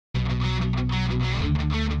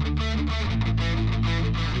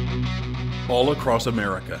all across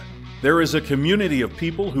America. There is a community of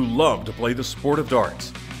people who love to play the sport of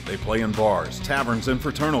darts. They play in bars, taverns, and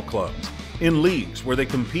fraternal clubs, in leagues where they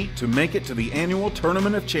compete to make it to the annual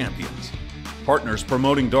Tournament of Champions. Partners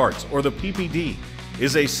Promoting Darts, or the PPD,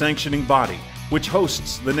 is a sanctioning body which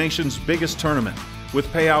hosts the nation's biggest tournament, with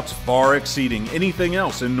payouts far exceeding anything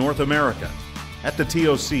else in North America. At the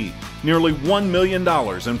TOC, nearly $1 million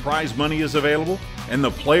in prize money is available, and the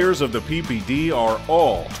players of the PPD are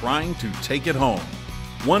all trying to take it home.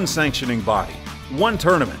 One sanctioning body, one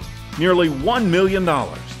tournament, nearly $1 million.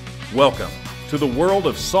 Welcome to the world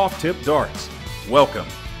of soft-tip darts. Welcome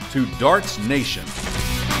to Darts Nation.